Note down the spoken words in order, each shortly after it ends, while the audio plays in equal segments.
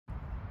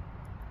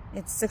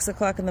It's 6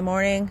 o'clock in the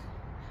morning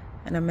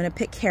and I'm gonna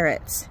pick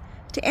carrots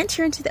to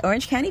enter into the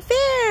Orange County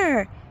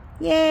Fair.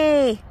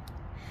 Yay!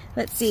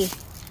 Let's see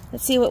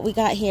what we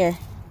got here.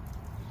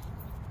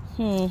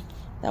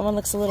 That one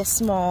looks a little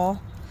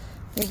small.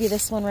 Maybe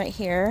this one right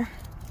here.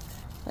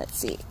 Let's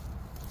see.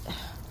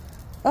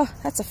 Oh,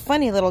 that's a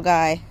funny little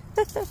guy.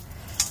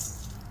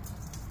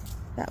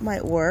 That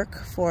might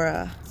work for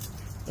a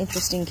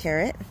interesting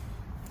carrot.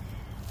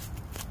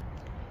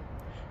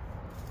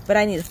 But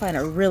I need to find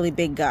a really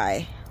big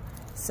guy.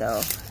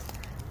 So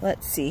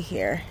let's see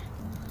here.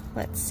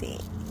 Let's see.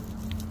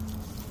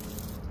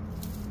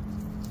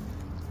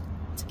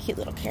 It's a cute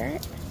little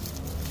carrot.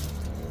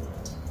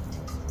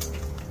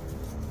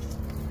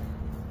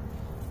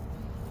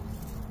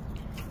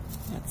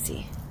 Let's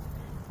see.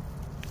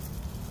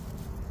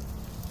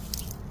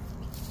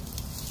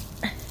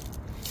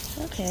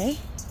 Okay.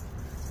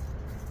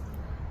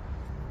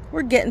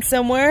 We're getting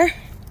somewhere.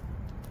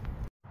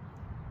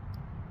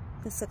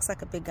 This looks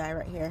like a big guy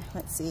right here.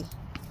 Let's see.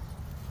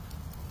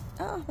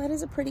 Oh, that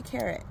is a pretty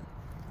carrot.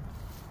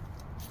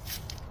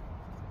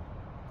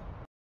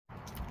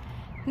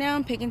 Now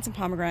I'm picking some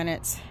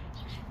pomegranates.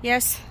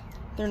 Yes,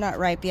 they're not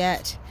ripe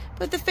yet,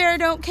 but the fair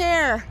don't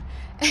care.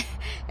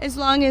 As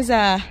long as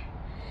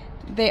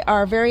they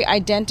are very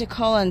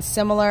identical and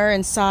similar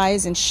in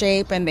size and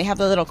shape, and they have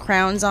the little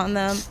crowns on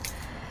them,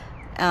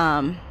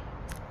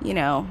 you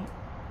know,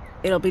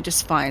 it'll be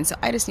just fine. So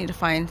I just need to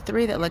find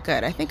 3 that look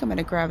good. I think I'm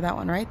gonna grab that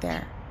one right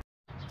there.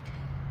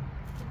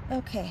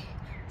 Okay,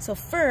 so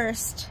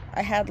first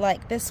I had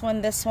like this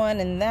one,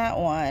 and that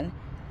one,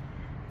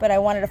 but I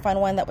wanted to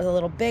find one that was a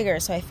little bigger,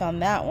 so I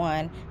found that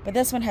one. But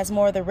this one has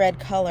more of the red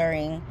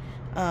coloring,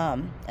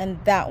 and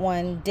that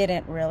one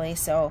didn't really,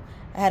 so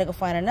I had to go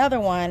find another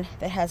one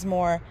that has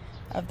more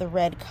of the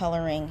red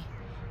coloring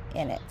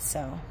in it.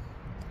 So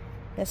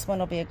this one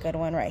will be a good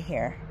one right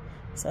here.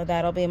 So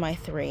that'll be my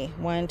 3.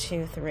 1,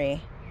 2,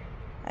 3.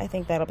 I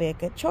think that'll be a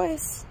good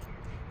choice.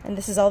 And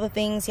this is all the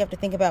things you have to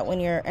think about when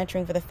you're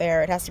entering for the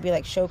fair. It has to be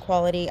like show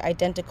quality,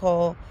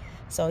 identical.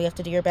 So you have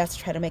to do your best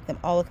to try to make them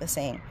all look the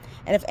same.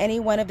 And if any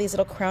one of these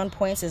little crown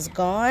points is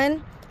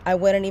gone, I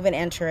wouldn't even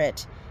enter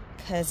it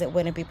because it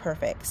wouldn't be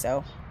perfect.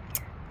 So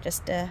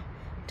just the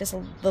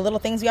little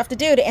things you have to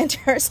do to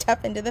enter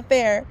stuff into the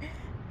fair.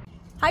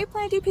 Hi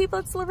Planty people,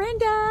 it's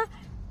Lorinda.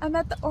 I'm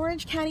at the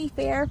Orange County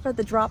Fair for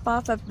the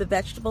drop-off of the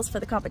vegetables for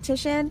the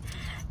competition.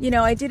 You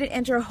know, I didn't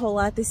enter a whole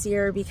lot this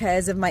year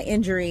because of my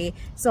injury,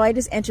 so I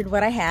just entered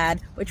what I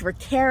had, which were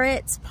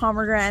carrots,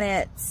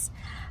 pomegranates,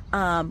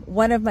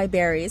 one of my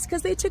berries,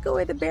 because they took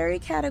away the berry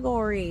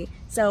category.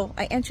 So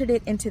I entered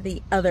it into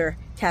the other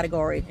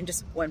category, and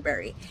just one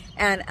berry,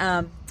 and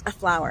a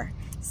flower.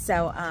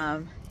 So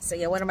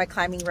yeah, one of my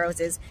climbing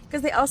roses,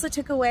 because they also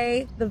took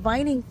away the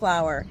vining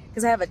flower,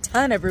 because I have a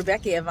ton of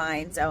Rudbeckia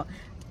vine, so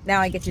now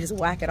I get to just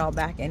whack it all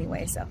back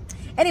anyway. So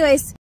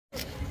anyways,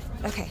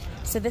 okay,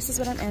 so this is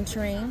what I'm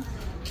entering.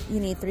 You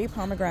need 3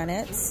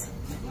 pomegranates.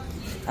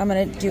 I'm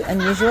gonna do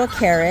unusual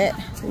carrot,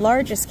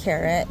 largest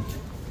carrot,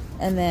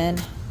 and then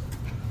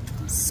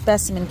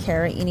specimen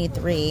carrot. You need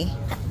 3,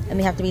 and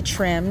they have to be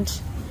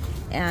trimmed.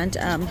 And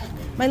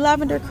my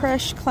lavender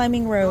crush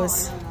climbing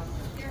rose.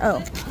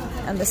 Oh,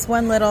 and this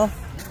one little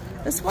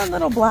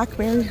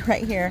blackberry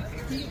right here.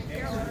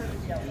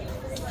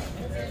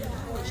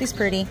 She's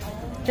pretty.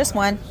 Just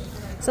one.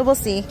 So we'll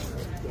see.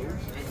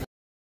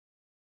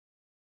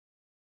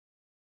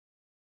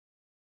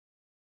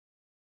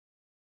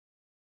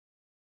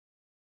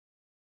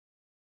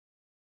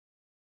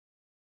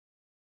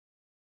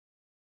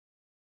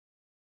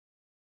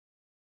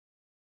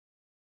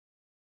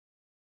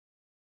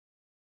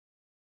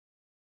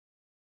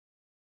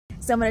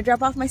 So I'm going to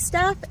drop off my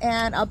stuff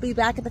and I'll be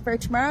back at the fair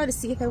tomorrow to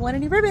see if I won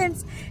any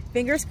ribbons.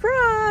 Fingers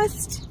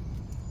crossed.